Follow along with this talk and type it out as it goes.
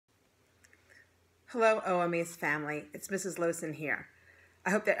Hello, OMA's family. It's Mrs. Losin here. I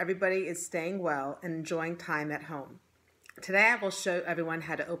hope that everybody is staying well and enjoying time at home. Today I will show everyone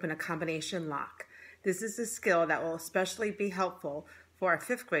how to open a combination lock. This is a skill that will especially be helpful for our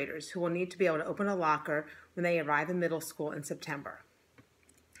 5th graders who will need to be able to open a locker when they arrive in middle school in September.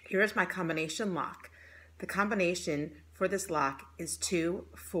 Here is my combination lock. The combination for this lock is 2,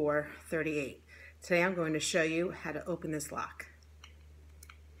 4, 38. Today I'm going to show you how to open this lock.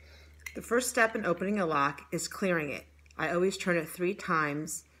 The first step in opening a lock is clearing it. I always turn it 3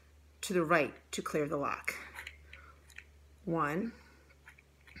 times to the right to clear the lock. 1,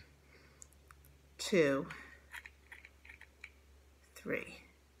 2, 3.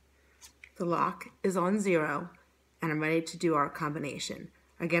 The lock is on 0 and I'm ready to do our combination.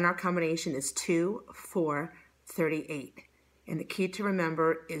 Again, our combination is 2, 4, 38. And the key to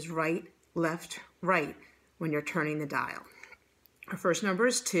remember is right, left, right when you're turning the dial. Our first number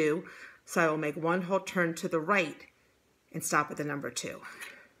is 2, so I will make one whole turn to the right and stop at the number 2.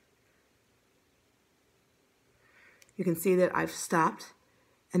 You can see that I've stopped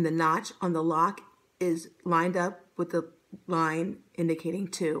and the notch on the lock is lined up with the line indicating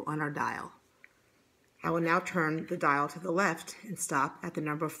 2 on our dial. I will now turn the dial to the left and stop at the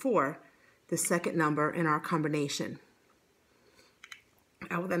number 4, the second number in our combination.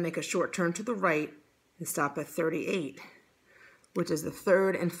 I will then make a short turn to the right and stop at 38. Which is the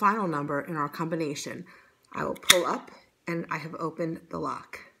third and final number in our combination. I will pull up and I have opened the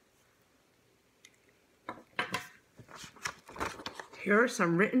lock. Here are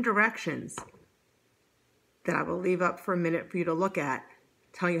some written directions that I will leave up for a minute for you to look at,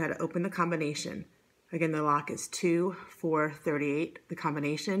 telling you how to open the combination. Again, the lock is 2, 4, 38, the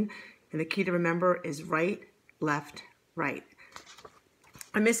combination, and the key to remember is right, left, right.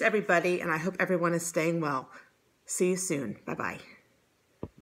 I miss everybody and I hope everyone is staying well. See you soon. Bye-bye.